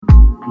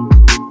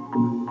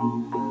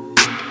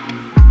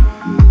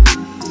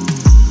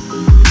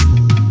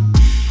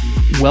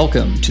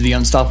Welcome to the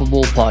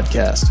Unstoppable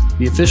Podcast,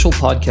 the official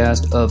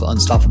podcast of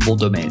Unstoppable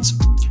Domains.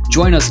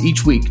 Join us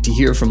each week to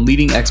hear from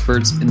leading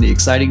experts in the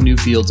exciting new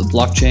fields of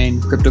blockchain,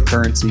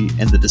 cryptocurrency,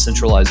 and the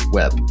decentralized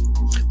web,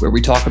 where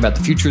we talk about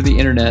the future of the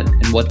internet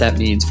and what that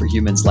means for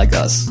humans like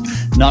us.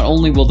 Not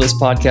only will this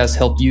podcast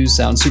help you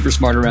sound super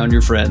smart around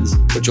your friends,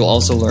 but you'll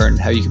also learn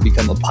how you can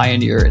become a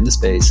pioneer in the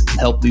space and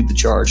help lead the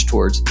charge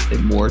towards a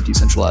more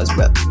decentralized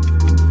web.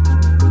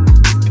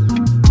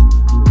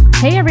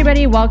 Hey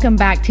everybody, welcome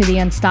back to the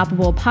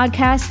Unstoppable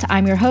Podcast.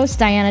 I'm your host,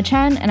 Diana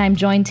Chen, and I'm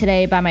joined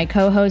today by my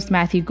co-host,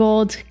 Matthew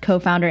Gold,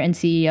 co-founder and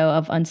CEO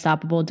of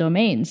Unstoppable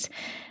Domains.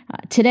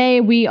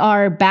 Today, we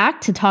are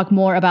back to talk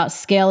more about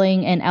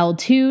scaling and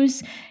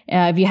L2s.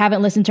 If you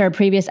haven't listened to our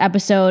previous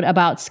episode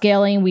about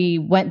scaling, we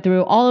went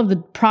through all of the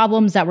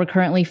problems that we're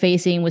currently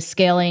facing with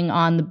scaling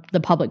on the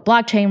public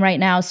blockchain right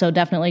now. So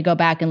definitely go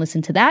back and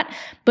listen to that.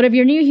 But if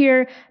you're new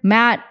here,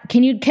 Matt,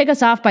 can you kick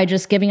us off by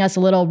just giving us a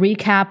little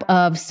recap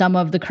of some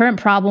of the current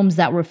problems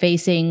that we're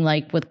facing,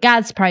 like with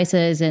gas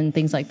prices and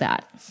things like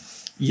that?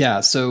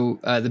 Yeah, so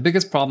the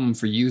biggest problem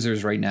for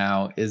users right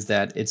now is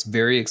that it's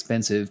very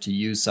expensive to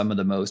use some of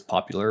the most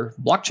popular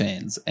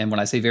blockchains. And when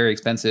I say very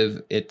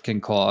expensive, it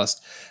can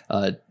cost,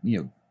 $20,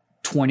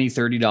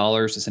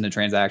 $30 to send a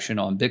transaction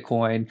on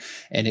Bitcoin,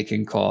 and it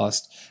can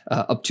cost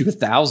up to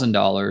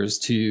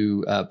 $1,000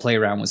 to play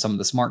around with some of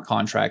the smart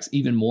contracts,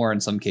 even more in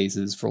some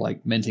cases for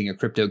like minting a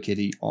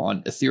CryptoKitty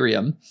on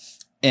Ethereum.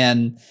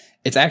 And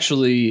it's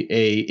actually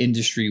a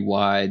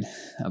industry-wide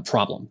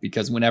problem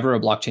because whenever a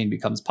blockchain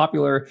becomes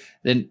popular,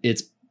 then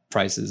its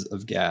prices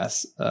of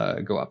gas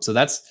go up. So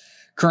that's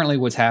currently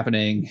what's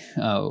happening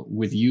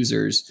with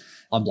users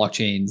on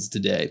blockchains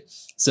today.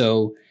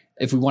 So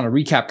if we want to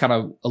recap kind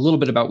of a little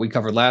bit about what we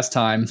covered last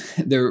time,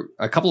 there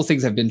a couple of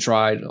things have been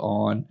tried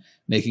on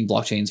making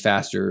blockchains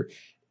faster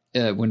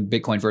when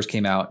Bitcoin first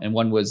came out. And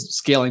one was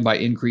scaling by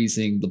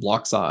increasing the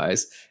block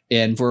size.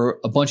 And for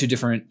a bunch of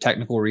different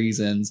technical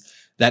reasons,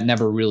 that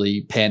never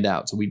really panned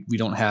out. So we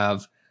don't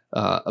have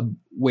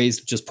ways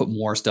to just put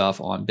more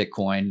stuff on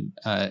Bitcoin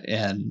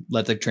and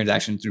let the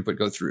transaction throughput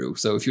go through.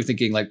 So if you're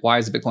thinking like, why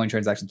is a Bitcoin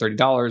transaction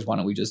 $30? Why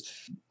don't we just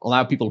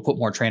allow people to put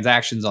more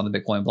transactions on the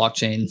Bitcoin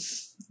blockchain?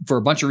 For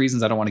a bunch of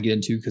reasons I don't want to get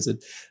into because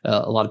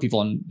a lot of people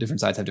on different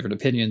sides have different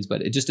opinions,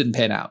 but it just didn't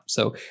pan out.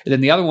 So and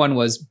then the other one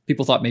was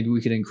people thought maybe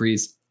we could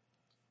increase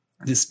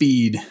the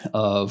speed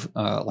of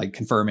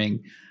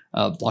confirming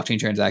blockchain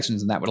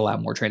transactions, and that would allow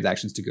more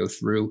transactions to go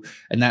through.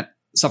 And that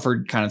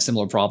suffered kind of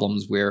similar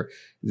problems where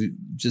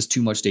just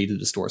too much data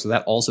to store. So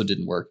that also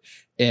didn't work.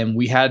 And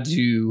we had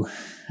to,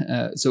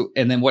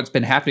 and then what's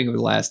been happening over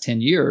the last 10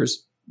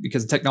 years,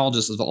 because the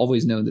technologists have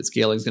always known that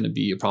scaling is going to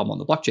be a problem on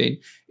the blockchain,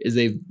 is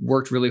they've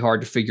worked really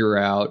hard to figure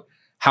out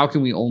how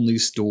can we only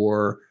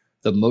store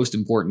the most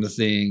important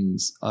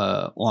things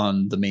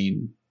on the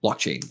main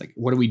blockchain? Like,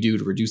 what do we do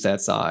to reduce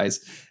that size?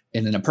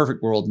 And in a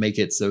perfect world, make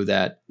it so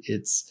that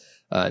it's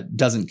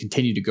doesn't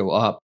continue to go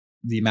up.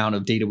 The amount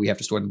of data we have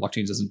to store in the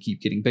blockchain doesn't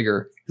keep getting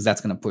bigger because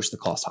that's going to push the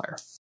cost higher.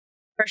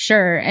 For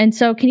sure. And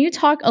so can you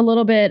talk a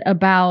little bit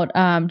about,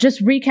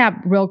 just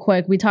recap real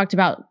quick. We talked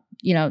about,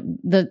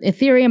 the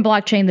Ethereum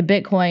blockchain, the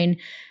Bitcoin,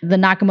 the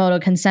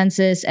Nakamoto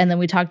consensus, and then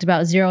we talked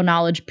about zero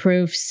knowledge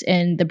proofs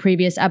in the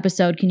previous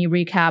episode. Can you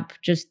recap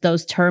just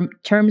those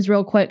terms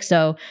real quick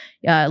so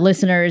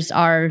listeners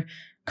are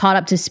caught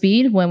up to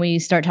speed when we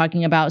start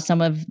talking about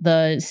some of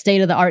the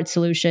state-of-the-art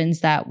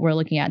solutions that we're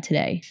looking at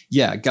today?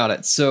 Yeah, got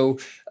it. So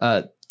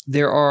I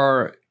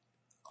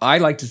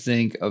like to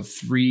think of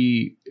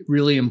three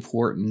really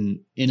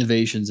important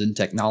innovations in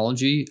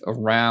technology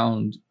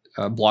around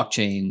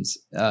blockchains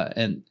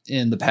and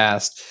in the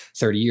past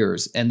 30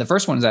 years. And the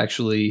first one is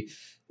actually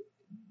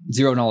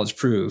zero knowledge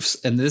proofs.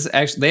 And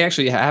they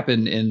actually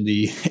happened in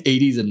the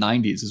 80s and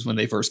 90s is when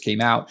they first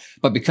came out.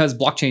 But because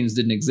blockchains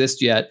didn't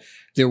exist yet,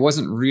 there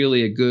wasn't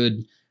really a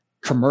good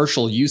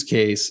commercial use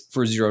case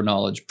for zero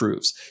knowledge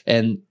proofs.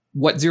 And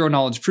what zero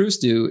knowledge proofs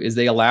do is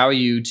they allow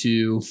you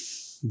to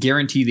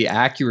guarantee the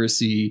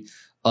accuracy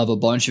of a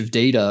bunch of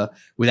data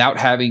without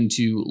having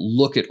to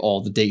look at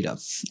all the data.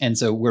 And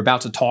so we're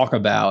about to talk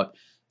about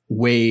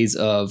ways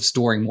of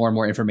storing more and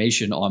more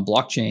information on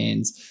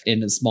blockchains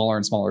in a smaller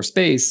and smaller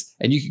space.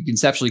 And you can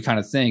conceptually kind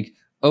of think,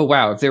 oh,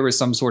 wow, if there was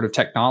some sort of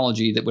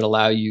technology that would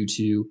allow you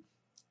to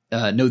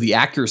know the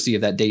accuracy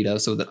of that data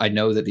so that I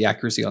know that the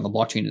accuracy on the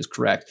blockchain is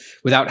correct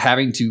without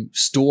having to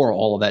store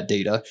all of that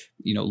data,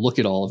 look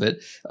at all of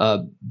it,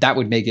 that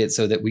would make it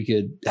so that we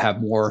could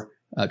have more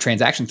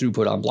transaction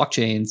throughput on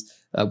blockchains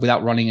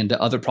without running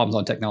into other problems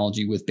on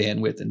technology with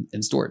bandwidth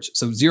and storage.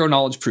 So zero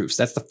knowledge proofs,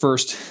 that's the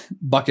first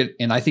bucket.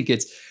 And I think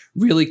it's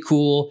really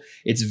cool.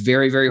 It's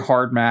very, very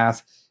hard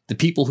math. The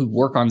people who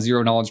work on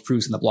zero knowledge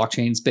proofs in the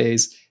blockchain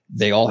space,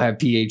 they all have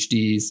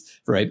PhDs,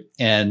 right?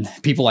 And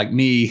people like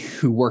me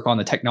who work on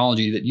the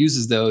technology that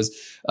uses those,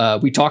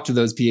 we talk to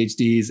those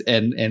PhDs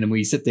and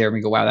we sit there and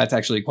we go, wow, that's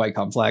actually quite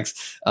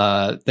complex.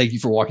 Thank you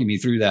for walking me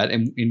through that.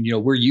 And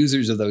we're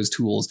users of those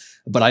tools,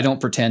 but I don't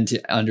pretend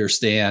to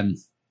understand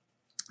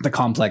the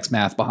complex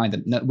math behind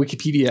them. Now,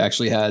 Wikipedia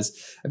actually has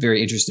a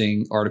very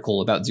interesting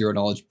article about zero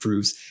knowledge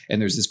proofs.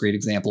 And there's this great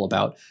example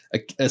about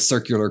a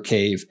circular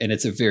cave. And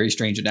it's a very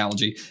strange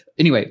analogy.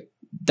 Anyway,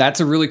 that's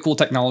a really cool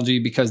technology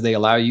because they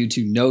allow you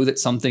to know that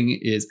something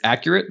is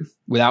accurate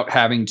without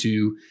having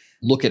to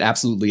look at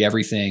absolutely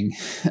everything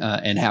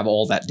and have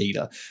all that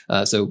data.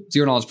 So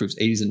zero knowledge proofs,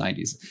 80s and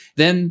 90s.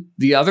 Then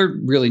the other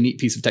really neat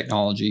piece of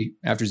technology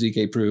after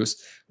ZK proofs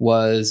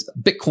was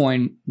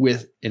Bitcoin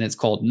and it's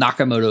called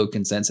Nakamoto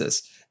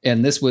consensus.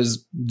 And this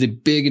was the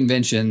big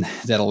invention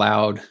that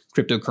allowed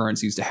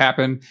cryptocurrencies to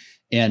happen.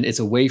 And it's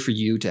a way for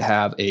you to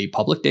have a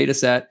public data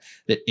set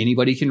that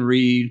anybody can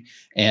read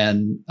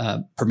and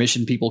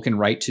permission people can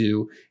write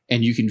to.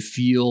 And you can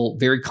feel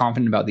very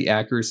confident about the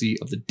accuracy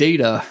of the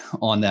data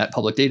on that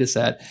public data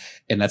set.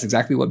 And that's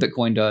exactly what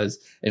Bitcoin does.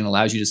 And it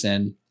allows you to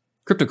send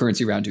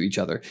cryptocurrency around to each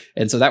other.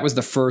 And so that was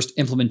the first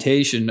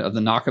implementation of the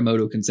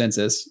Nakamoto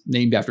consensus,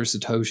 named after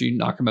Satoshi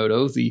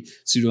Nakamoto, the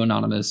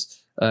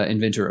pseudo-anonymous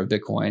inventor of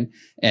Bitcoin,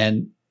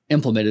 and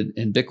implemented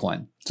in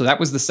Bitcoin. So that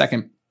was the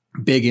second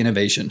big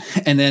innovation.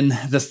 And then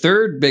the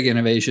third big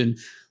innovation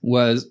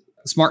was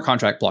smart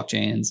contract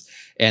blockchains.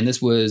 And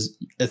this was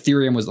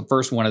Ethereum was the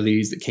first one of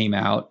these that came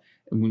out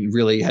and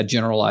really had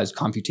generalized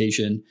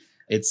computation.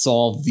 It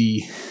solved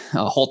the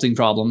halting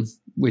problem,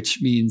 which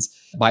means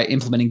by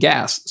implementing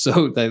gas.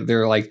 So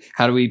they're like,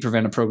 how do we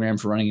prevent a program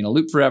from running in a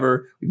loop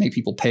forever? We make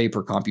people pay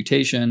per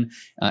computation.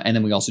 And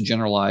then we also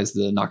generalize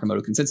the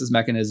Nakamoto consensus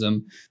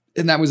mechanism.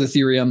 And that was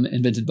Ethereum,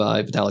 invented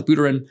by Vitalik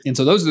Buterin. And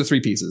so those are the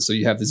three pieces. So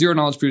you have the zero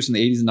knowledge proofs in the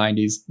 80s and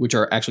 90s, which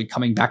are actually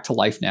coming back to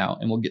life now.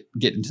 And we'll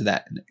get into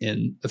that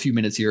in a few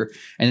minutes here.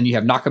 And then you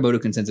have Nakamoto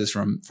consensus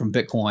from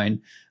Bitcoin.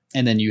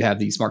 And then you have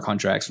the smart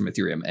contracts from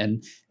Ethereum.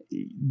 And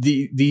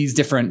these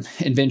different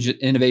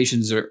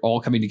innovations are all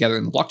coming together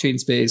in the blockchain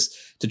space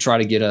to try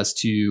to get us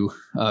to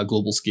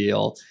global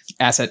scale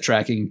asset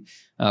tracking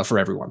for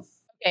everyone.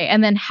 Okay.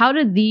 And then how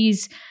did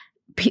these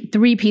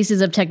three pieces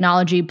of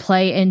technology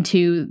play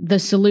into the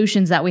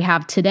solutions that we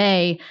have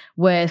today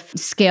with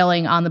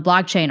scaling on the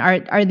blockchain?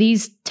 Are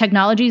these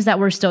technologies that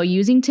we're still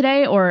using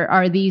today, or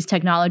are these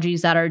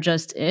technologies that are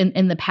just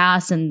in the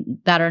past and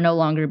that are no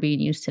longer being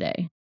used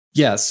today?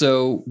 Yeah.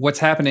 So what's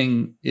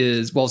happening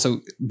is,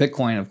 so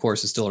Bitcoin, of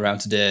course, is still around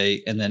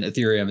today, and then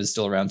Ethereum is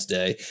still around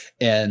today.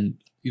 And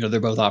they're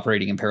both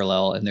operating in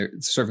parallel, and they're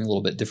serving a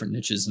little bit different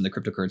niches in the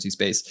cryptocurrency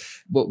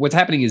space. But what's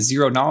happening is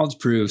zero knowledge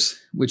proofs,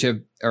 which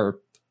are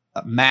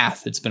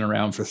math that's been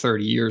around for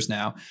 30 years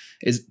now,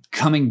 is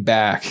coming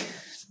back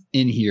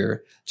in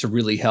here to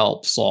really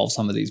help solve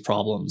some of these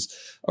problems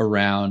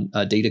around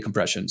data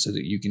compression, so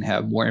that you can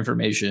have more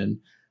information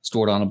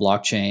stored on a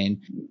blockchain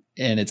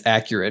and it's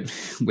accurate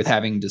with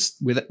having just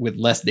with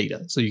less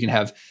data. So you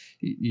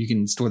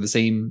can store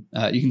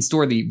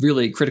the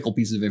really critical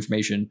pieces of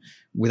information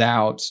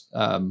without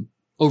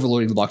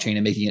overloading the blockchain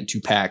and making it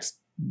too packed,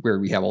 where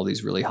we have all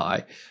these really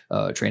high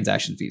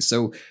transaction fees.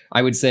 So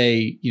I would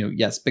say,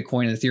 yes,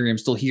 Bitcoin and Ethereum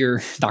still here,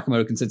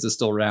 Nakamoto consensus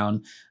still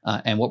around.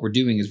 And what we're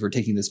doing is we're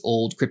taking this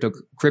old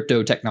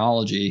crypto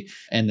technology,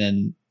 and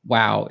then,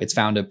 wow, it's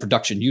found a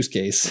production use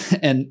case.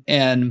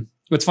 And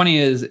what's funny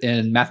is,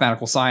 in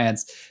mathematical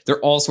science, there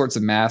are all sorts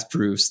of math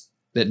proofs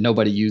that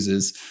nobody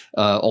uses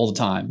all the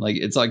time. Like,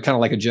 it's like kind of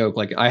like a joke.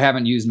 Like, I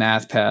haven't used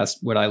math past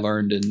what I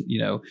learned in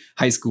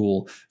high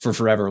school for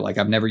forever. Like,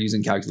 I've never used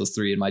calculus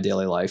 3 in my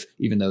daily life,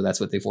 even though that's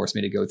what they forced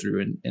me to go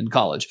through in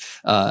college.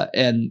 But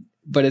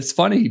it's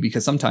funny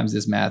because sometimes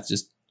this math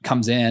just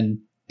comes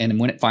in, and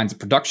when it finds a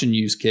production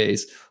use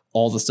case,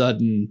 all of a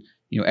sudden,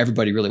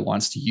 everybody really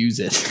wants to use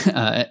it.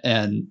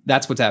 And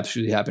that's what's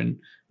actually happened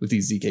with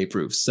these ZK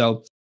proofs.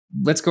 So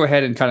let's go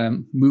ahead and kind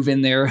of move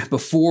in there.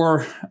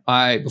 Before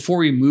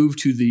we move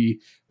to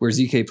where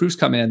ZK proofs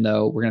come in,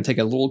 though, we're going to take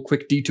a little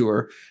quick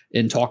detour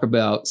and talk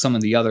about some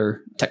of the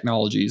other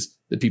technologies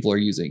that people are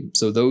using.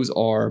 So those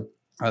are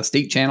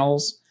state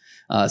channels,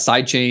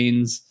 side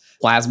chains,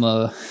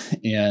 plasma,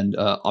 and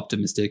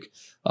optimistic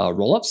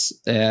rollups,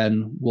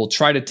 and we'll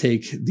try to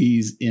take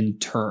these in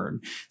turn.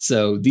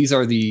 So these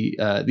are the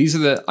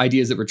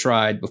ideas that were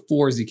tried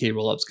before ZK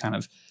rollups kind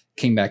of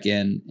came back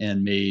in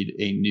and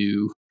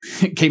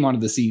came onto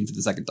the scene for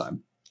the second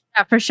time.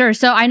 Yeah, for sure.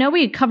 So I know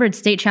we covered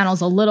state channels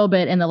a little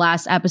bit in the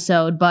last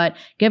episode, but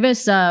give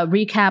us a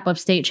recap of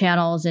state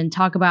channels and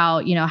talk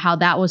about, how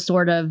that was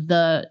sort of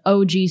the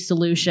OG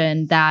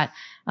solution that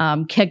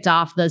kicked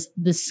off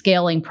the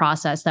scaling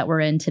process that we're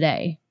in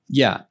today.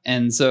 Yeah.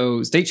 And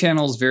so state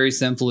channels very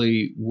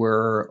simply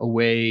were a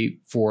way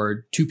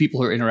for two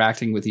people who are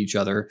interacting with each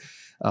other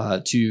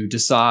to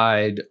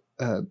decide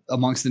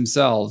amongst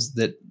themselves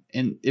that,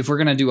 and if we're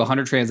going to do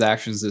 100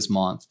 transactions this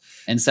month,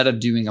 instead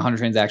of doing 100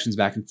 transactions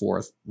back and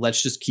forth,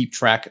 let's just keep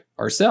track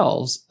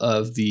ourselves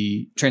of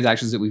the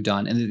transactions that we've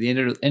done. And at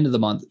the end of the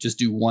month, just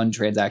do one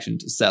transaction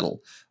to settle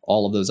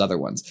all of those other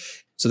ones.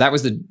 So that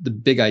was the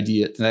big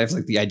idea. That was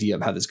like the idea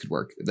of how this could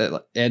work.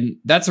 And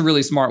that's a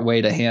really smart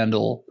way to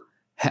handle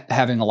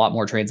having a lot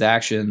more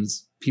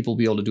transactions. People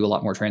be able to do a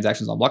lot more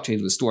transactions on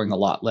blockchains with storing a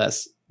lot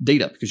less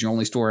data because you're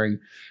only storing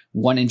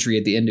one entry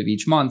at the end of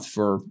each month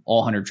for all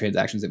 100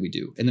 transactions that we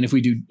do. And then if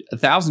we do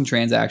 1,000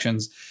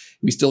 transactions,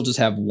 we still just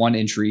have one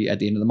entry at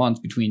the end of the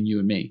month between you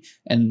and me.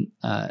 And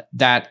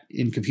that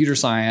in computer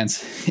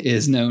science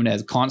is known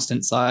as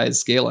constant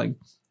size scaling,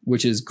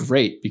 which is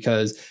great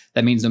because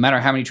that means no matter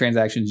how many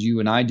transactions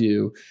you and I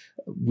do,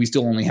 we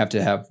still only have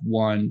to have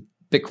one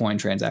Bitcoin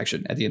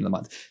transaction at the end of the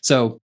month.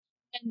 So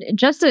and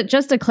just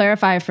to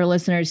clarify for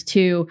listeners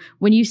too,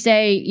 when you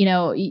say,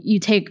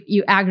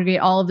 you aggregate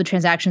all of the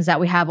transactions that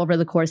we have over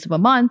the course of a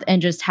month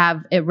and just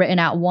have it written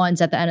out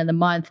once at the end of the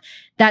month,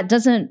 that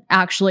doesn't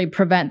actually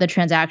prevent the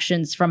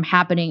transactions from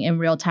happening in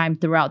real time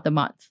throughout the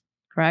month,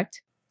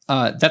 correct?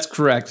 That's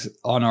correct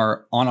on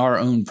our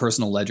own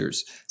personal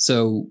ledgers.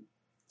 So,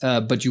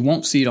 but you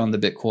won't see it on the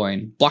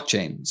Bitcoin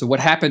blockchain. So what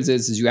happens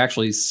is you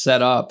actually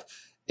set up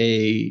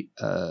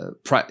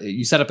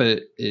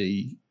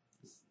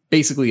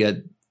basically a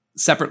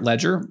separate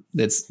ledger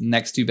that's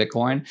next to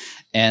Bitcoin.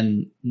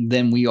 And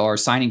then we are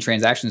signing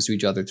transactions to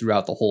each other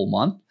throughout the whole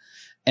month.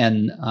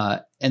 And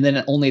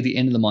then only at the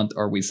end of the month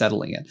are we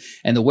settling it.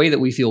 And the way that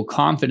we feel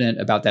confident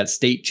about that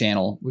state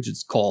channel, which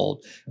is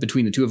called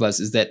between the two of us,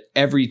 is that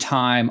every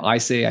time I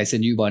say I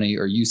send you money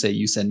or you say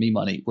you send me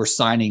money, we're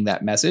signing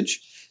that message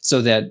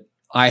so that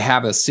I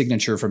have a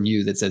signature from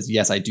you that says,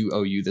 yes, I do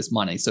owe you this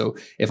money. So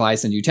if I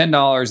send you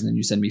 $10 and then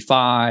you send me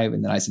 $5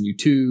 and then I send you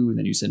 $2 and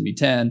then you send me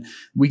 $10,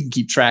 we can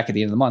keep track at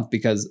the end of the month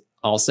because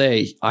I'll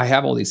say, I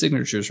have all these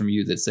signatures from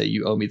you that say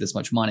you owe me this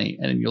much money.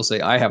 And then you'll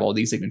say, I have all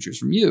these signatures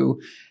from you,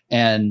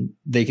 and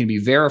they can be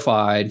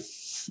verified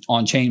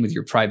on chain with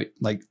your private,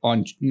 that's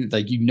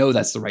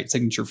the right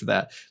signature for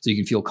that. So you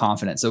can feel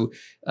confident. So,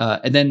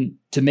 and then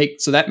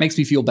that makes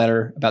me feel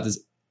better about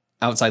this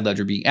outside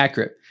ledger being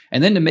accurate.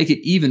 And then to make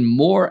it even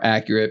more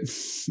accurate,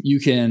 you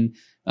can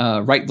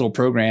write little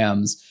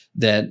programs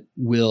that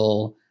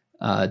will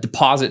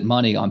deposit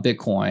money on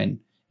Bitcoin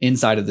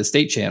inside of the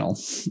state channel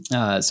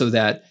so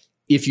that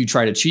if you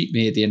try to cheat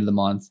me at the end of the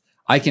month,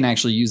 I can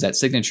actually use that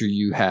signature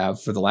you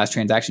have for the last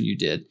transaction you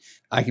did.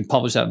 I can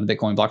publish that on the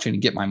Bitcoin blockchain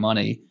and get my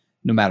money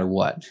no matter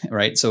what,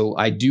 right? So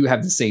I do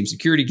have the same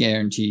security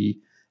guarantee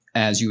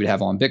as you would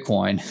have on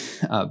Bitcoin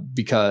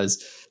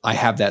because I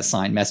have that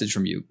signed message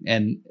from you.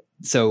 And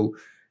so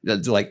they're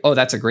like, oh,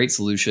 that's a great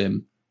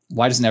solution.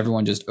 Why doesn't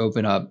everyone just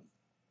open up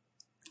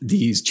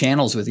these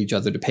channels with each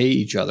other to pay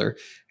each other,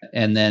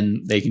 and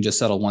then they can just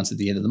settle once at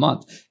the end of the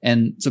month?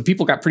 And so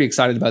people got pretty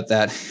excited about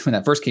that when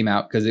that first came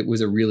out because it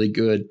was a really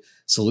good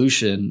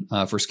solution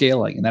for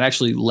scaling. And that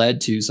actually led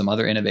to some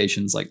other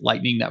innovations like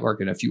Lightning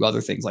Network and a few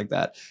other things like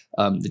that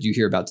that you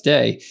hear about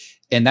today.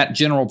 And that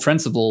general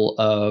principle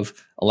of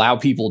allow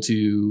people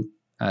to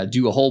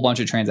do a whole bunch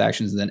of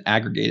transactions and then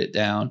aggregate it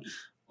down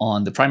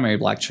on the primary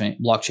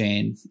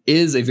blockchain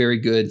is a very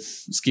good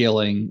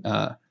scaling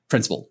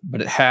principle,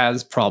 but it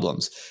has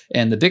problems.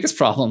 And the biggest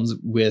problems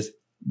with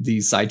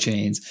these side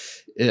chains,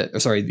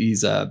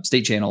 these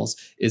state channels,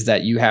 is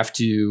that you have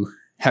to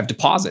have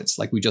deposits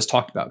like we just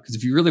talked about. Because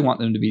if you really want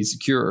them to be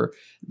secure,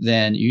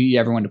 then you need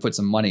everyone to put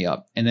some money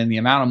up. And then the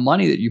amount of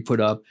money that you put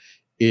up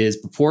is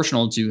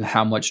proportional to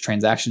how much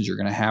transactions you're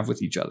going to have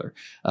with each other.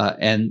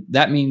 And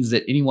that means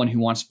that anyone who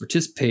wants to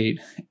participate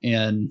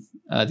in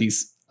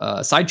these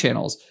side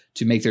channels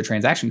to make their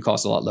transaction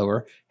costs a lot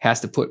lower has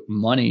to put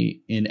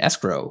money in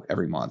escrow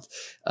every month.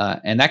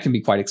 And that can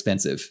be quite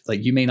expensive.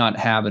 Like you may not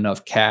have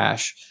enough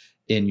cash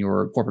in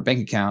your corporate bank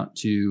account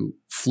to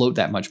float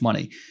that much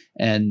money.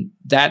 And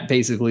that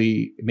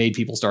basically made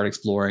people start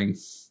exploring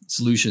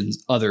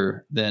solutions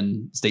other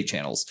than state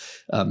channels.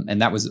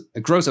 And that was a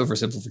gross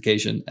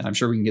oversimplification. And I'm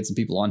sure we can get some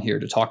people on here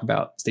to talk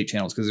about state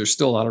channels because there's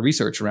still a lot of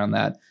research around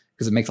that,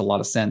 because it makes a lot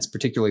of sense,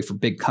 particularly for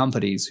big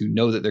companies who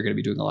know that they're going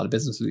to be doing a lot of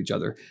business with each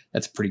other.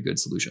 That's a pretty good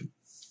solution.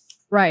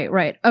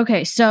 Right.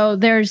 Okay. So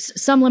there's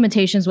some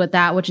limitations with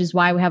that, which is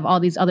why we have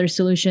all these other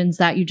solutions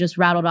that you just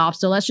rattled off.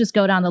 So let's just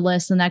go down the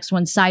list. The next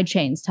one, side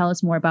chains. Tell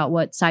us more about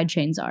what side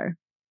chains are.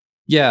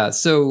 Yeah.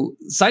 So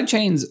side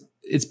chains,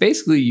 it's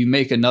basically you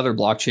make another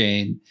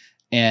blockchain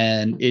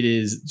and it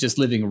is just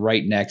living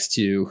right next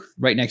to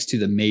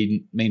the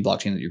main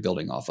blockchain that you're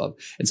building off of.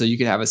 And so you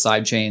could have a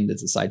side chain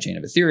that's a side chain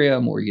of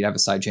Ethereum, or you could have a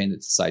side chain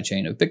that's a side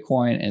chain of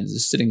Bitcoin, and it's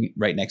just sitting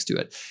right next to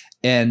it.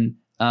 And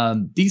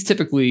these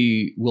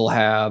typically will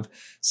have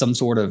some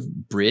sort of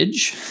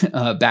bridge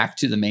back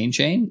to the main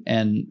chain.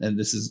 And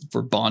this is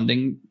for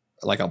bonding,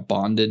 like a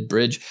bonded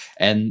bridge.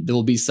 And there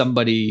will be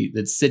somebody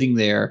that's sitting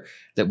there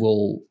that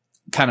will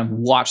kind of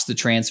watch the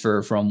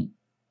transfer from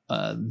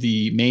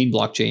the main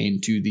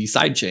blockchain to the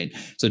side chain.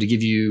 So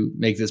to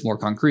make this more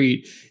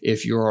concrete,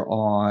 if you're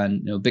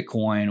on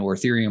Bitcoin or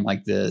Ethereum,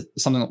 like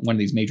one of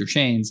these major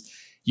chains,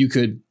 you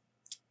could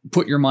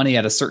put your money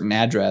at a certain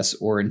address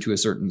or into a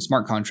certain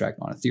smart contract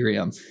on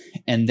Ethereum.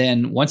 And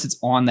then once it's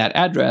on that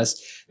address,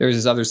 there's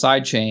this other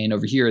side chain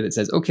over here that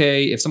says,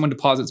 okay, if someone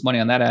deposits money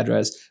on that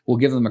address, we'll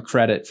give them a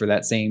credit for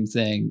that same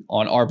thing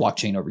on our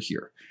blockchain over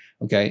here.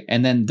 Okay.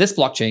 And then this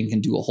blockchain can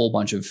do a whole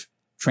bunch of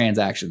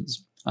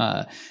transactions.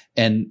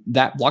 And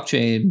that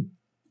blockchain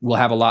will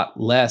have a lot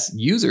less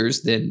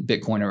users than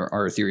Bitcoin or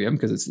Ethereum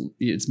because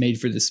it's made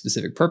for this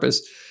specific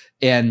purpose.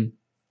 And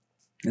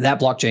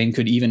that blockchain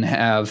could even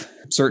have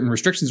certain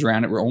restrictions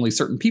around it where only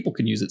certain people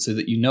can use it so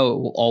that it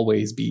will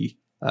always be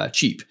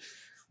cheap.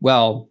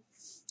 Well,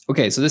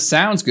 okay, so this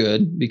sounds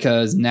good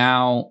because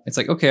now it's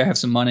like, okay, I have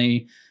some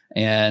money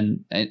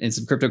and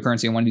some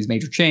cryptocurrency on one of these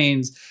major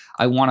chains.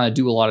 I want to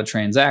do a lot of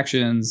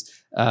transactions,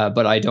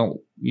 but I don't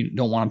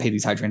want to pay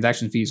these high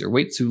transaction fees or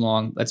wait too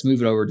long. Let's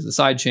move it over to the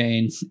side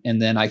chain,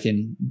 and then I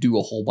can do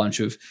a whole bunch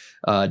of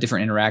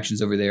different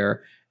interactions over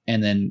there,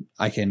 and then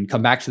I can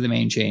come back to the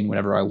main chain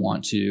whenever I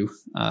want to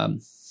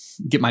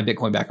get my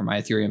Bitcoin back or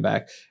my Ethereum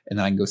back, and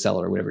then I can go sell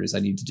it or whatever it is I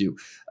need to do.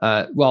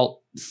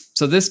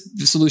 So this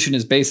solution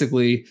is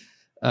basically,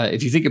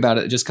 if you think about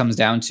it, it just comes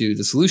down to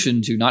the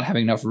solution to not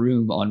having enough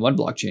room on one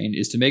blockchain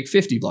is to make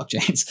 50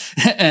 blockchains.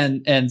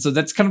 and so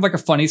that's kind of like a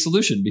funny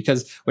solution,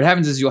 because what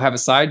happens is you'll have a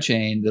side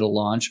chain that'll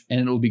launch and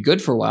it'll be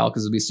good for a while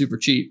because it'll be super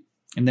cheap.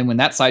 And then when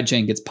that side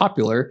chain gets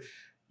popular,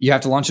 you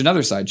have to launch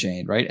another side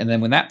chain, right? And then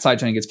when that side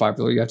chain gets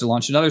popular, you have to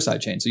launch another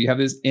side chain. So you have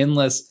this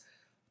endless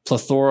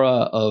plethora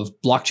of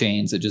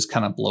blockchains that just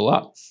kind of blow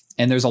up.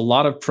 And there's a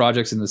lot of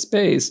projects in the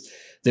space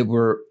that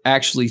were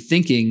actually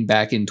thinking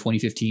back in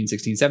 2015,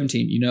 16,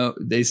 17,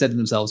 they said to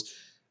themselves,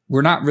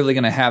 we're not really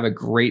going to have a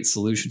great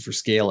solution for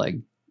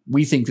scaling.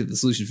 We think that the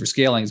solution for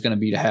scaling is going to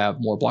be to have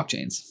more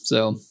blockchains.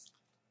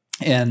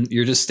 And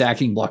you're just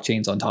stacking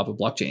blockchains on top of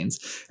blockchains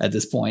at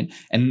this point.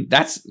 And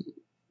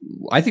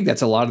I think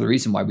that's a lot of the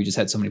reason why we just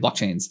had so many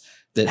blockchains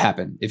that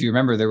happened. If you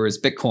remember, there was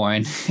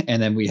Bitcoin,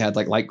 and then we had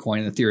like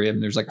Litecoin and Ethereum,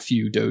 and there's like a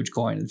few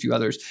Dogecoin and a few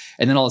others.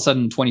 And then all of a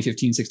sudden,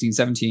 2015, 16,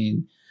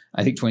 17,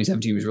 I think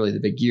 2017 was really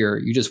the big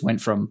year. You just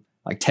went from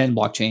like 10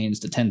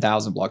 blockchains to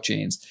 10,000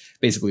 blockchains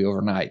basically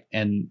overnight.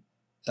 And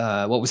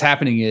what was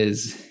happening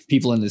is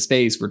people in this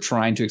space were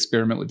trying to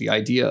experiment with the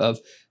idea of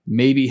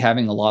maybe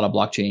having a lot of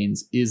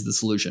blockchains is the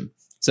solution.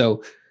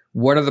 So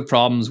what are the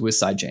problems with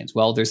sidechains?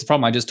 Well, there's the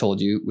problem I just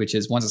told you, which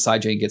is once a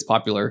sidechain gets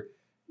popular,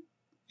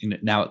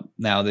 now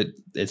that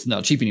it's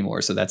not cheap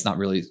anymore, so that's not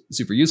really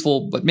super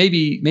useful. But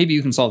maybe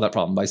you can solve that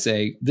problem by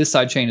saying this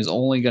sidechain is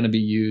only going to be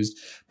used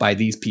by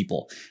these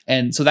people,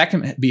 and so that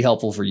can be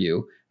helpful for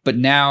you. But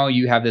now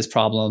you have this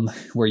problem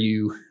where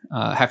you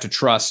have to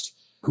trust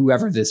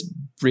whoever this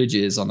bridge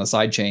is on the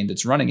sidechain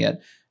that's running it.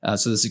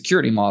 So the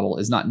security model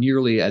is not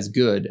nearly as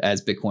good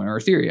as Bitcoin or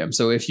Ethereum.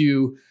 So if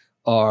you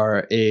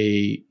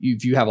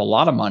have a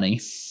lot of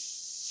money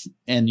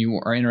and you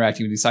are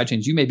interacting with these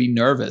sidechains, you may be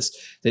nervous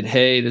that,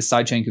 hey, this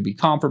sidechain could be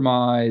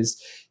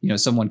compromised.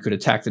 Someone could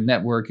attack the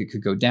network. It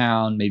could go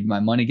down. Maybe my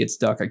money gets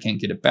stuck. I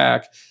can't get it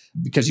back,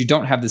 because you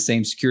don't have the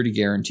same security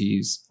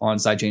guarantees on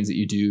sidechains that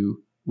you do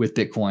with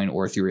Bitcoin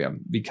or Ethereum.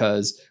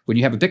 Because when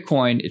you have a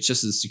Bitcoin, it's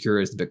just as secure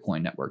as the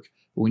Bitcoin network.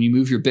 But when you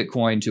move your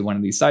Bitcoin to one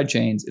of these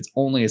sidechains, it's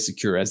only as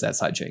secure as that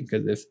sidechain.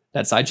 Because if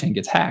that sidechain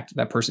gets hacked,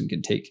 that person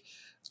can take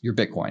your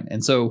Bitcoin.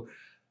 And so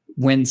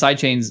when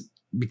sidechains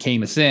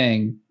became a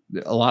thing,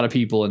 a lot of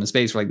people in the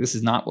space were like, this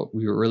is not what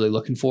we were really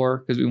looking for,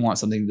 because we want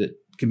something that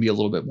can be a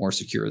little bit more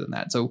secure than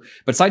that. So,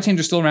 but sidechains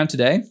are still around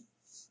today,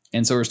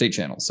 and so are state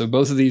channels. So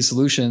both of these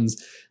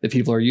solutions that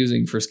people are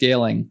using for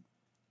scaling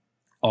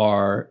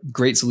are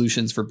great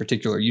solutions for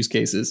particular use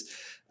cases.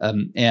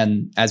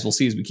 And as we'll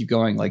see as we keep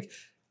going, like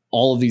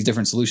all of these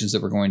different solutions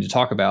that we're going to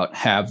talk about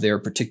have their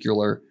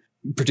particular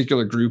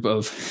group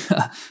of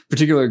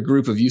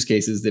use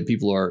cases that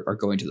people are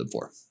going to them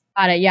for.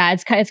 Got it. Yeah,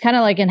 it's kind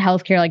of like in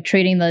healthcare, like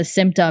treating the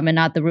symptom and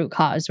not the root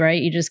cause,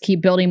 right? You just keep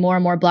building more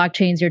and more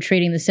blockchains. You're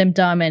treating the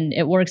symptom, and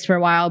it works for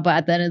a while, but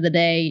at the end of the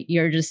day,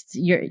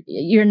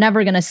 you're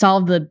never going to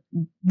solve the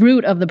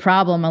root of the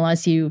problem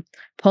unless you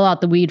pull out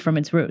the weed from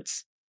its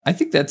roots. I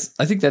think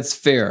that's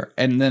fair.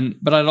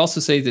 But I'd also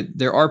say that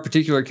there are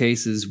particular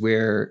cases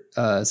where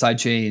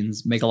sidechains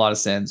make a lot of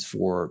sense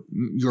for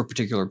your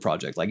particular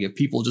project. Like if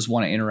people just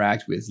want to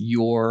interact with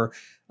your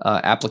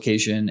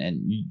application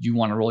and you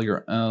want to roll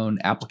your own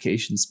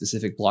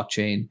application-specific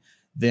blockchain,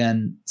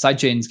 then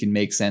sidechains can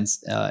make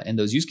sense in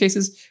those use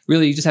cases.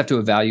 Really, you just have to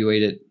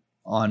evaluate it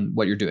on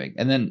what you're doing.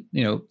 And then,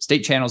 state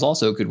channels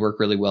also could work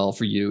really well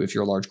for you if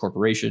you're a large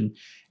corporation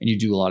and you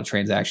do a lot of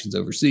transactions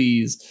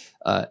overseas,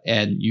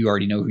 and you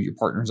already know who your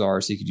partners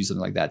are, so you could do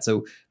something like that.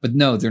 So, but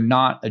no, they're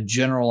not a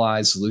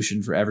generalized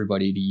solution for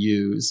everybody to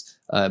use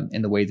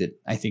in the way that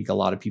I think a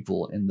lot of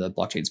people in the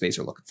blockchain space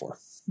are looking for.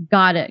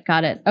 Got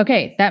it.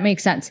 Okay, that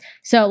makes sense.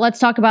 So let's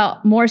talk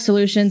about more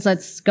solutions.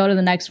 Let's go to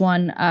the next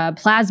one.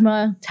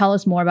 Plasma. Tell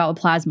us more about what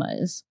Plasma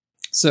is.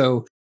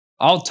 So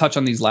I'll touch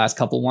on these last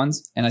couple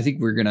ones, and I think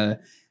we're going to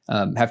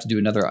have to do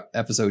another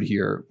episode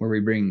here where we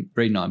bring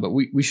Braden on. But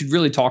we should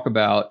really talk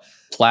about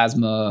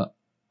Plasma,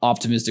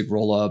 optimistic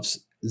rollups,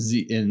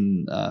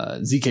 ZK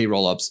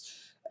rollups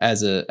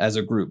as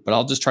a group. But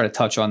I'll just try to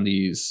touch on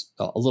these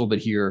a little bit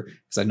here,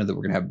 because I know that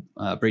we're going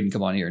to have Braden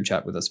come on here and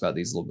chat with us about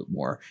these a little bit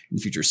more in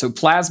the future. So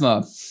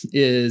Plasma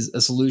is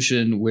a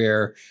solution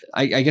where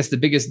I guess the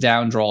biggest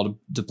down draw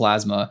to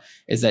Plasma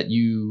is that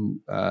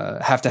you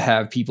have to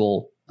have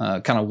people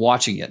kind of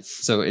watching it.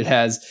 So it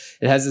has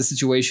a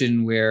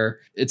situation where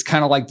it's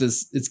kind of like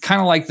this. It's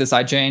kind of like the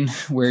sidechain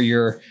where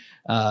you're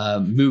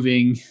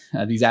moving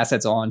these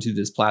assets onto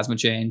this plasma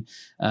chain,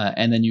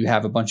 and then you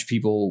have a bunch of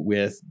people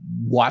with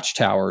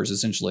watchtowers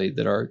essentially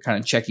that are kind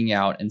of checking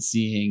out and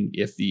seeing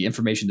if the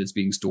information that's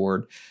being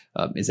stored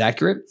is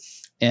accurate.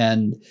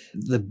 And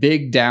the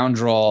big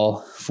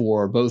downdraw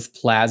for both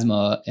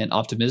plasma and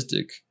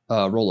optimistic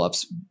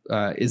rollups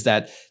is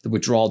that the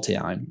withdrawal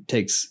time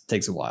takes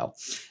a while.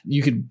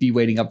 You could be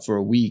waiting up for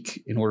a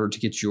week in order to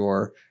get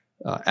your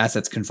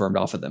assets confirmed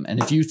off of them. And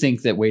if you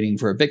think that waiting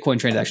for a Bitcoin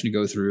transaction to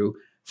go through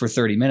for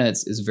 30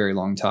 minutes is a very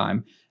long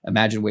time,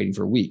 imagine waiting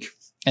for a week.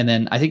 And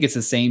then I think it's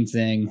the same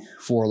thing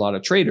for a lot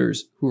of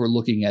traders who are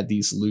looking at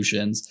these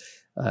solutions.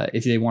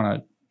 If they want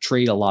to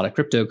trade a lot of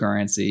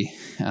cryptocurrency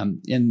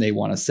and they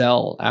want to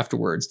sell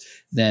afterwards,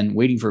 then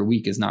waiting for a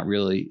week is not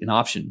really an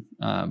option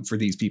for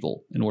these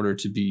people in order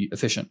to be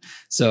efficient.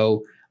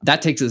 So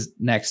that takes us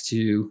next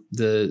to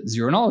the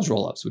zero knowledge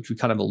rollups, which we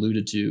kind of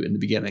alluded to in the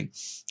beginning.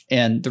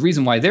 And the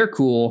reason why they're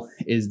cool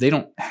is they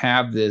don't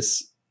have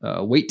this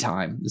wait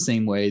time the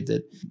same way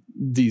that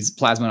these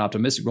plasma and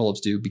optimistic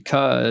rollups do,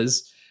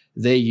 because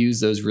they use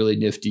those really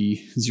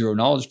nifty zero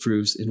knowledge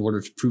proofs in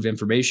order to prove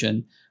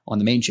information on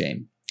the main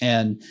chain.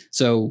 And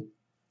so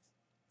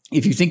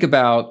if you think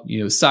about,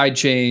 side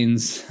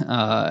chains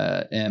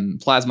and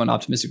plasma and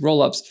optimistic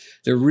rollups,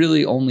 they're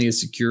really only as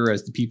secure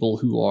as the people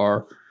who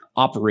are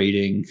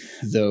operating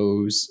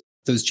those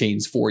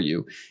chains for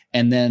you.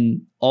 And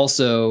then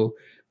also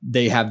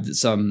they have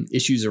some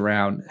issues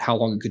around how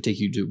long it could take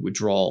you to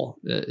withdraw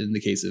in the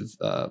case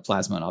of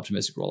plasma and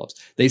optimistic rollups.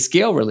 They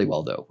scale really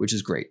well though, which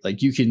is great.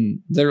 Like you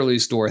can literally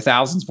store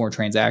thousands more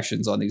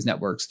transactions on these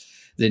networks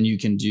than you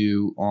can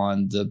do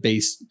on the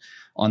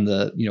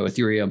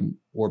Ethereum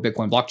or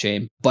Bitcoin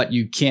blockchain, but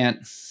you can't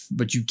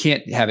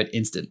have it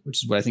instant,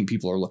 which is what I think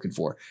people are looking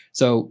for.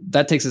 So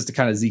that takes us to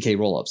kind of ZK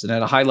rollups. And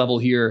at a high level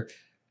here,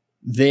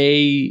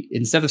 they,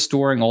 instead of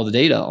storing all the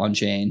data on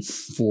chain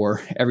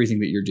for everything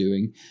that you're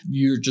doing,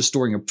 you're just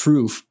storing a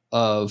proof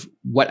of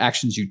what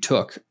actions you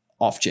took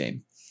off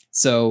chain.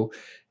 So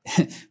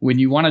when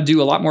you want to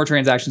do a lot more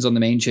transactions on the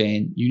main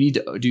chain, you need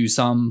to do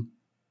some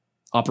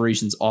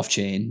operations off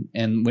chain.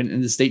 And when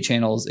in the state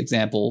channels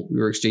example, we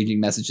were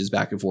exchanging messages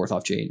back and forth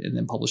off chain and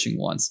then publishing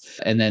once.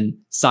 And then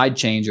side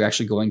chains, you're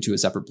actually going to a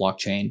separate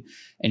blockchain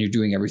and you're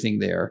doing everything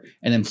there.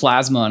 And then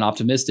plasma and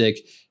optimistic,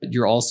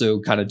 you're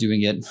also kind of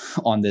doing it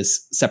on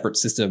this separate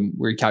system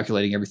where you're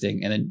calculating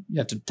everything. And then you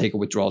have to take a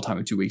withdrawal time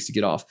of 2 weeks to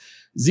get off.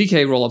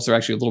 ZK rollups are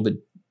actually a little bit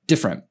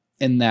different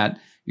in that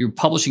you're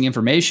publishing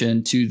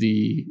information to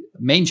the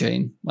main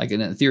chain, like in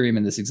Ethereum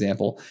in this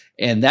example,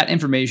 and that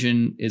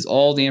information is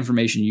all the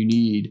information you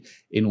need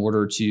in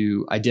order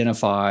to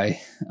identify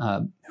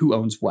who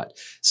owns what.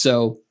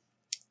 So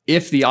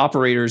if the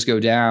operators go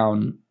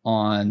down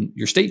on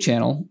your state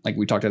channel, like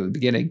we talked about at the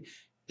beginning,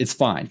 it's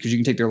fine because you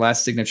can take their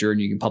last signature and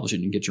you can publish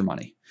it and get your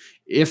money.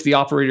 If the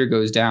operator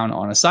goes down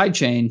on a side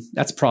chain,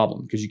 that's a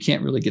problem because you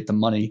can't really get the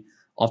money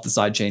off the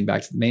side chain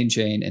back to the main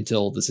chain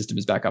until the system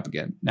is back up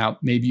again. Now,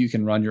 maybe you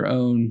can run your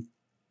own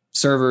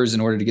servers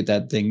in order to get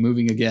that thing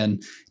moving again.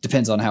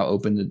 Depends on how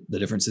open the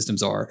different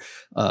systems are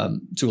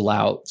to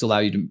allow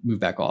you to move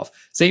back off.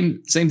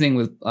 Same thing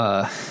with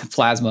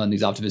plasma and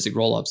these optimistic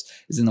rollups.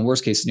 Is in the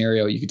worst case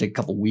scenario, you could take a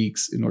couple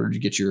weeks in order to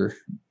get your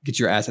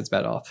assets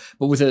back off.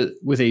 But with a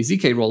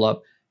ZK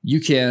rollup,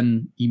 you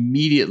can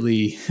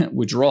immediately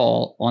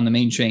withdraw on the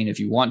main chain if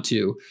you want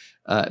to,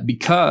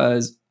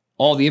 because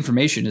all the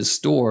information is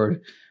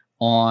stored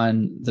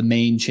on the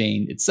main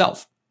chain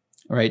itself,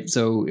 right?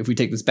 So if we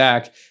take this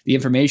back, the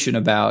information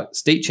about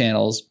state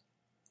channels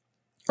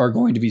are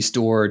going to be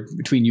stored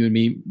between you and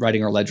me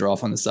writing our ledger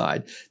off on the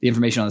side. The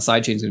information on the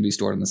side chain is going to be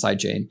stored on the side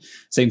chain.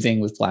 Same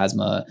thing with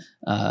plasma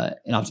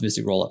and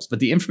optimistic rollups. But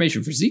the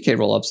information for ZK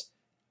rollups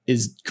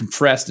is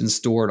compressed and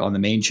stored on the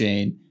main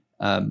chain,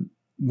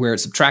 where it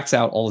subtracts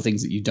out all the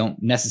things that you don't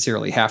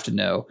necessarily have to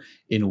know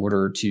in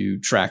order to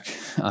track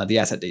the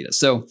asset data.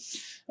 So,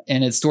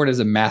 and it's stored as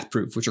a math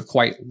proof, which are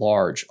quite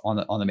large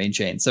on the main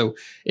chain. So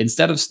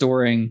instead of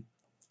storing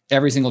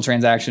every single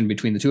transaction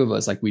between the two of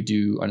us like we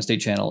do on a state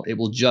channel, it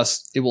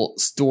will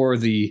store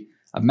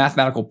a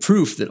mathematical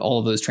proof that all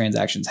of those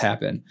transactions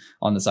happen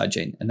on the side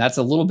chain. And that's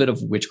a little bit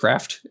of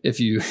witchcraft, if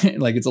you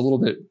like, it's a little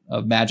bit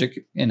of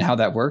magic in how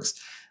that works.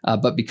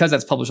 But because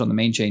that's published on the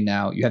main chain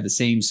now, you have the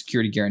same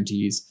security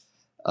guarantees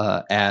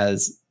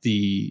as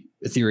the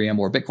Ethereum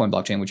or Bitcoin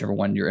blockchain, whichever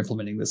one you're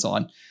implementing this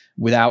on,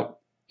 without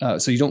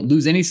so you don't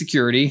lose any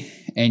security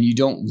and you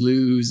don't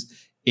lose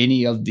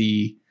you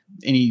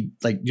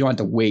don't have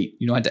to wait.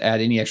 You don't have to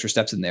add any extra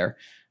steps in there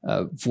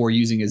for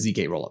using a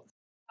ZK rollup.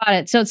 Got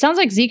it. So it sounds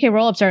like ZK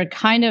rollups are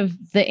kind of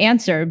the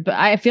answer, but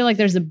I feel like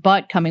there's a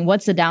but coming.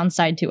 What's the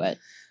downside to it?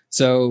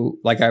 So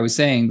like I was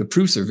saying, the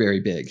proofs are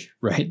very big,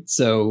 right?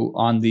 So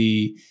on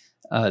the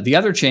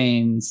other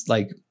chains,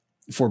 like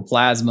for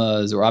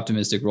plasmas or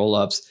optimistic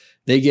rollups,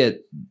 they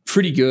get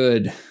pretty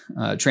good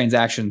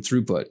transaction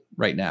throughput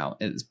right now,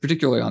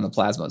 particularly on the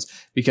plasmas,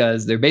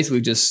 because they're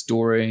basically just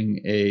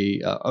storing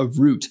a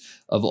root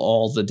of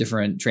all the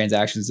different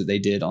transactions that they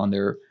did on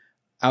their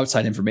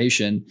outside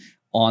information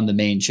on the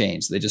main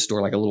chain. So they just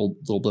store like a little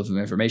blip of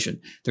information.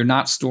 They're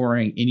not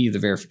storing any of the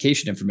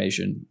verification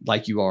information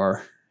like you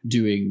are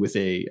doing with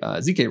a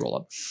ZK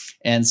rollup.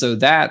 And so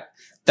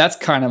that's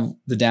kind of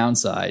the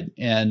downside.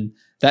 And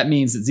that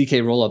means that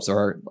ZK rollups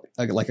are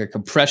like a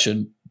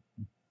compression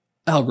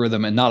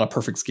algorithm and not a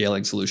perfect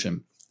scaling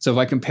solution. So if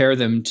I compare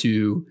them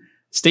to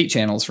state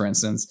channels, for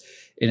instance,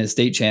 in a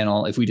state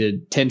channel, if we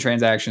did 10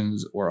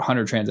 transactions or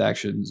 100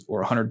 transactions or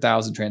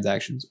 100,000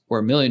 transactions or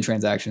 1 million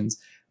transactions,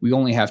 we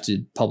only have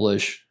to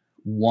publish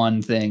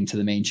one thing to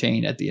the main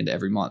chain at the end of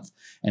every month.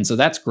 And so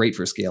that's great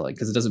for scaling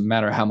because it doesn't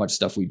matter how much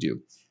stuff we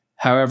do.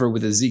 However,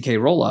 with a ZK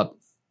rollup,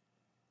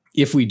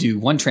 if we do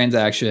one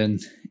transaction,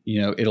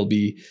 it'll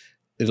be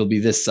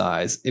this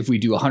size. If we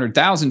do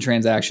 100,000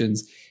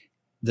 transactions,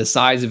 the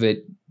size of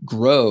it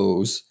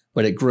grows,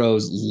 but it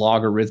grows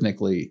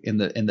logarithmically in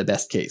the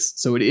best case.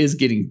 So it is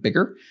getting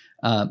bigger.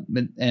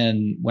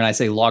 And when I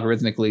say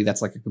logarithmically,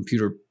 that's like a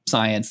computer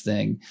science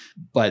thing,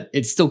 but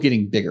it's still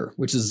getting bigger,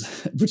 which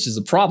is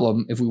a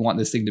problem if we want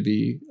this thing to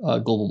be a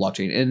global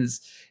blockchain.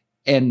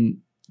 And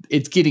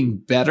it's getting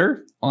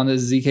better on the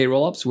ZK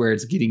rollups where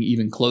it's getting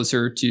even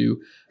closer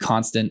to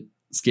constant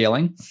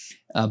scaling,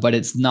 but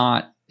it's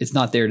not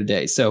there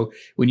today. So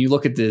when you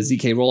look at the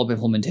ZK rollup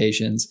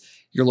implementations,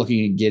 you're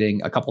looking at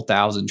getting a couple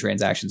thousand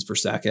transactions per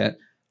second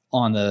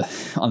on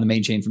the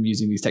main chain from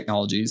using these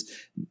technologies,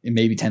 and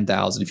maybe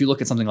 10,000. If you look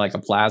at something like a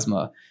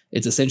plasma,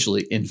 it's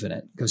essentially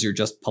infinite because you're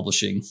just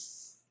publishing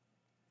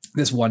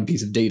this one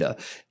piece of data.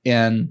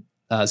 And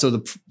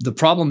so the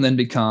problem then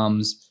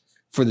becomes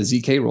for the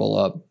ZK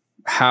rollup,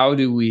 how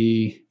do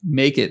we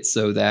make it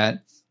so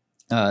that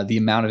the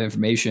amount of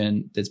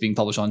information that's being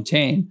published on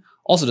chain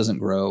also doesn't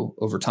grow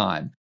over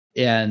time?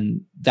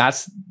 And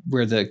that's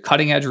where the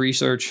cutting edge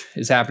research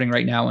is happening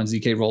right now on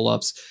ZK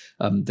rollups.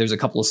 There's a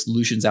couple of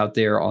solutions out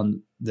there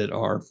that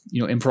are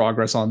in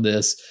progress on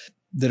this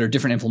that are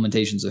different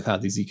implementations of how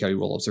these ZK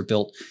rollups are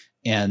built.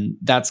 And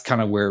that's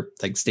kind of where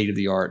like state of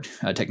the art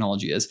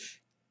technology is.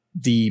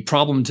 The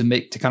problem to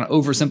kind of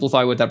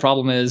oversimplify what that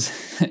problem is,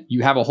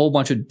 you have a whole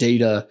bunch of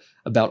data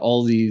about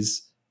all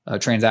these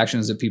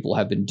transactions that people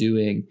have been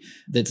doing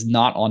that's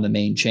not on the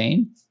main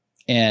chain.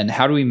 And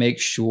how do we make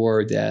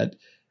sure that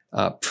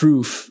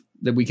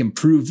we can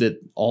prove that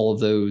all of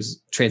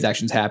those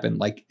transactions happen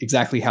like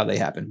exactly how they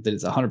happen, that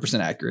it's 100%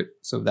 accurate.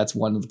 So that's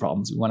one of the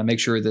problems. We want to make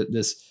sure that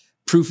this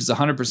proof is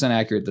 100%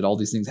 accurate, that all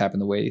these things happen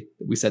the way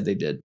that we said they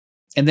did.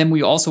 And then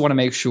we also want to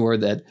make sure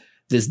that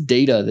this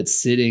data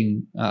that's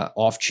sitting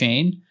off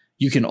chain,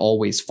 you can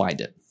always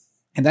find it.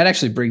 And that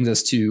actually brings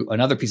us to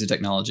another piece of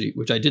technology,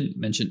 which I didn't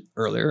mention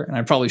earlier, and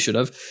I probably should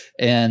have,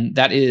 and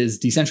that is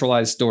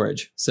decentralized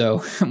storage. So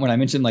when I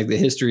mentioned like the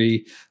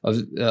history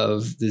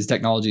of these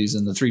technologies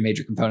and the three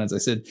major components, I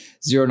said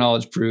zero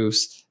knowledge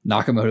proofs,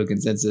 Nakamoto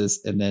consensus,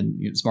 and then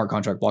smart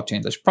contract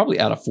blockchains. I should probably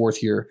add a fourth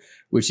here,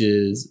 which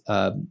is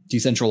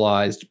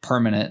decentralized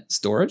permanent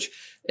storage.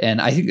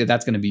 And I think that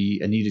that's going to be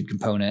a needed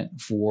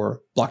component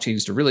for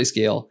blockchains to really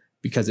scale,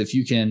 because if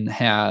you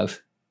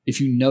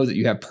know that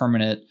you have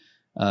permanent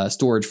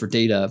storage for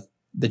data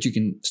that you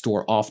can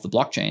store off the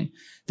blockchain,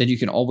 then you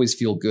can always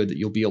feel good that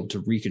you'll be able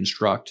to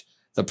reconstruct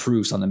the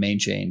proofs on the main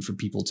chain for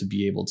people to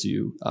be able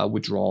to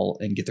withdraw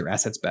and get their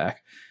assets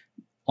back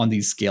on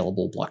these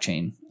scalable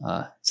blockchain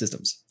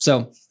systems.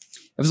 So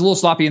it was a little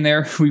sloppy in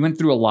there. We went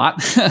through a lot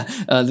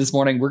this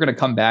morning. We're going to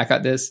come back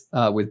at this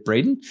with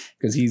Braden,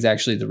 because he's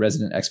actually the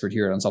resident expert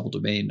here at Unstoppable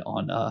Domain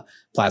on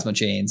plasma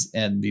chains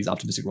and these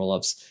optimistic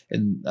rollups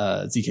and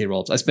ZK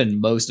rollups. I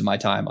spend most of my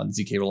time on the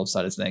ZK rollup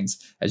side of things,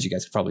 as you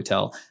guys could probably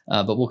tell.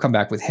 But we'll come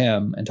back with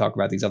him and talk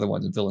about these other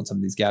ones and fill in some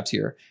of these gaps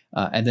here.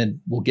 And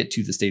then we'll get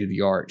to the state of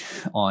the art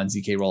on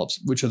ZK rollups,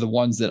 which are the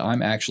ones that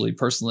I'm actually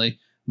personally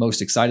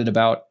most excited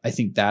about. I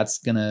think that's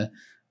going to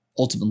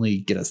ultimately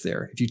get us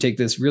there. If you take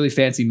this really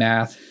fancy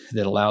math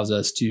that allows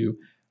us to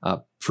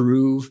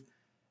prove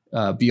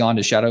beyond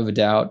a shadow of a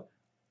doubt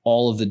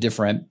all of the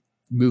different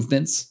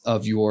movements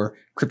of your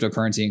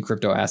cryptocurrency and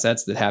crypto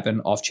assets that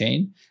happen off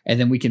chain, and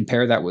then we can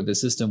pair that with a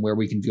system where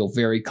we can feel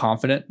very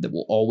confident that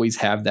we'll always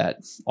have that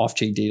off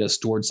chain data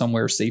stored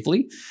somewhere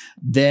safely,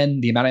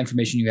 then the amount of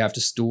information you have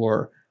to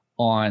store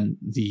on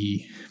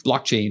the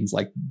blockchains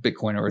like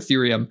Bitcoin or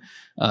Ethereum,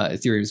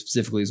 Ethereum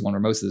specifically is one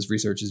where most of this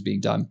research is being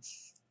done,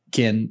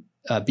 can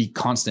be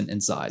constant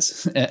in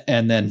size,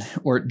 and then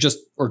or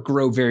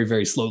grow very,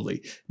 very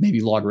slowly, maybe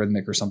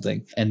logarithmic or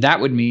something. And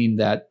that would mean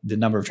that the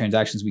number of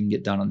transactions we can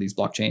get done on these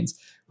blockchains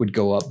would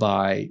go up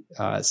by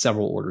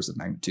several orders of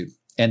magnitude.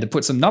 And to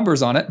put some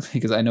numbers on it,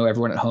 because I know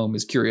everyone at home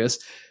is curious,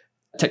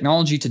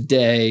 technology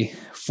today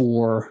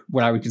for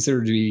what I would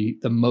consider to be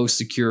the most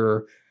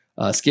secure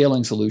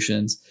scaling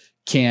solutions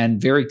can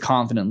very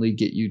confidently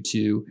get you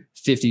to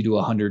 50 to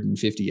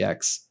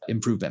 150x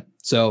improvement.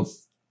 So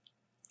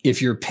if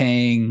you're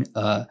paying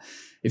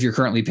if you're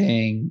currently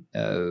paying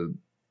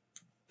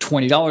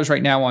 $20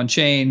 right now on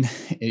chain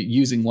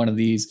using one of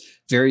these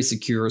very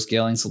secure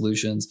scaling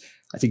solutions,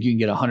 I think you can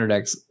get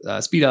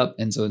 100x speed up.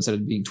 And so instead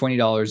of being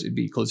 $20, it'd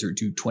be closer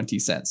to 20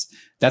 cents.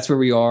 That's where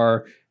we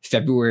are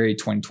February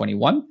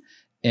 2021.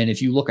 And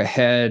if you look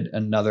ahead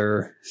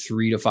another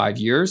 3 to 5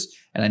 years,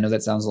 and I know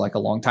that sounds like a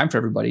long time for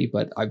everybody,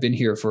 but I've been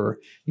here for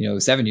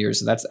 7 years,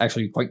 so that's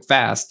actually quite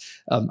fast.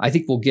 I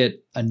think we'll get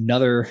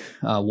another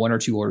 1 or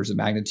 2 orders of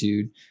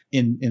magnitude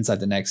inside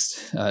the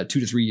next 2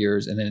 to 3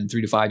 years, and then in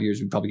 3 to 5 years,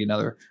 we probably get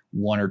another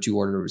 1 or 2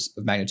 orders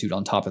of magnitude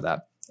on top of that,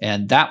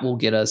 and that will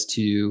get us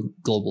to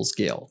global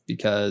scale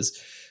because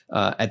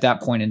at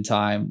that point in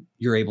time,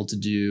 you're able to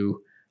do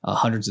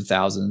hundreds of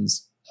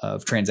thousands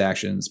of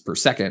transactions per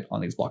second on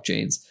these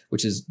blockchains,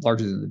 which is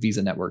larger than the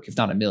Visa network, if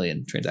not 1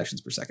 million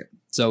transactions per second.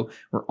 So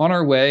we're on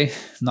our way,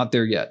 not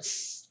there yet.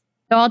 So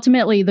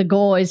ultimately, the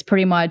goal is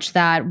pretty much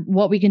that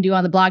what we can do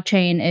on the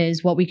blockchain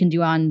is what we can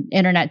do on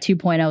Internet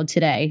 2.0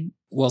 today.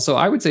 Well, so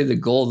I would say the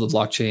goal of the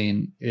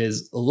blockchain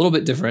is a little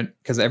bit different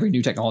because every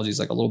new technology is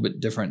like a little bit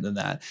different than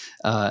that.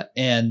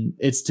 And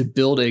it's to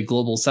build a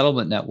global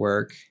settlement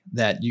network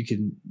that you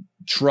can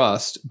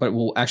trust, but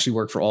will actually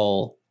work for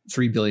all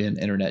 3 billion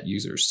internet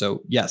users.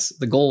 So yes,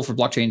 the goal for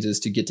blockchains is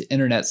to get to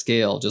internet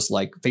scale, just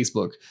like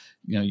Facebook,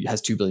 has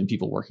 2 billion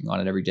people working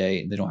on it every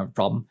day and they don't have a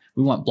problem.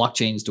 We want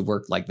blockchains to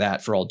work like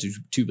that for all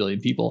 2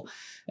 billion people.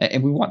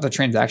 And we want the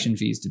transaction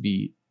fees to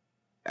be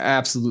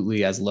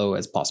absolutely as low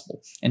as possible.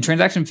 And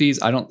transaction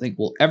fees, I don't think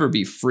will ever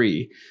be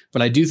free,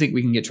 but I do think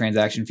we can get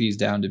transaction fees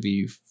down to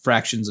be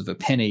fractions of a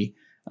penny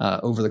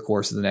over the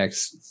course of the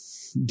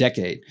next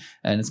decade.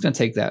 And it's going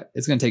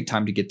to take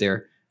time to get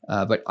there.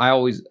 But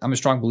I'm a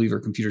strong believer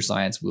computer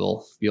science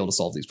will be able to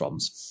solve these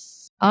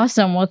problems.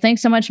 Awesome. Well,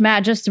 thanks so much,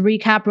 Matt. Just to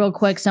recap real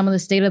quick, some of the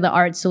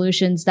state-of-the-art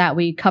solutions that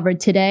we covered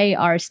today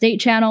are State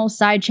Channel,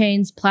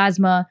 Sidechains,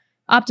 Plasma,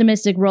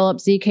 Optimistic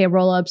Rollups, ZK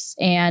Rollups,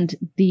 and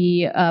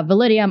the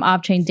Validium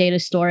off-chain data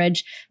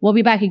storage. We'll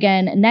be back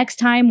again next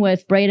time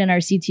with Braden, our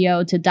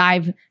CTO, to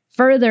dive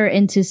further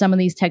into some of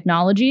these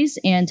technologies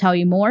and tell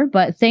you more.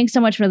 But thanks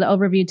so much for the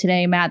overview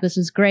today, Matt. This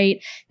was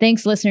great.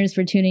 Thanks, listeners,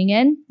 for tuning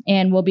in.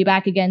 And we'll be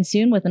back again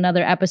soon with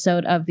another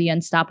episode of the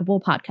Unstoppable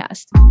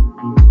Podcast.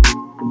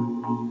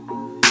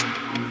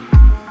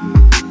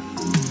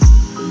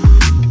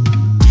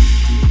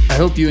 I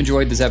hope you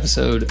enjoyed this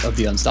episode of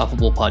the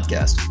Unstoppable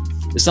Podcast.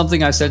 If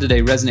something I've said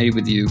today resonated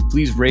with you,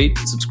 please rate,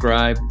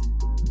 subscribe,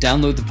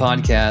 download the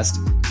podcast,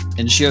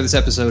 and share this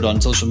episode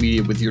on social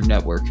media with your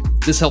network.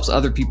 This helps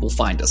other people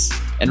find us.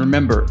 And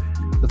remember,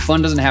 the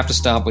fun doesn't have to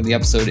stop when the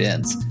episode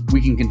ends.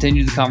 We can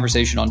continue the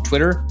conversation on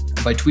Twitter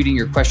by tweeting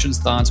your questions,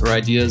 thoughts, or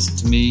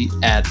ideas to me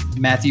at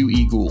Matthew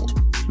E. Gould.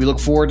 We look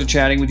forward to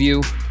chatting with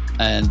you,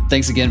 and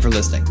thanks again for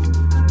listening.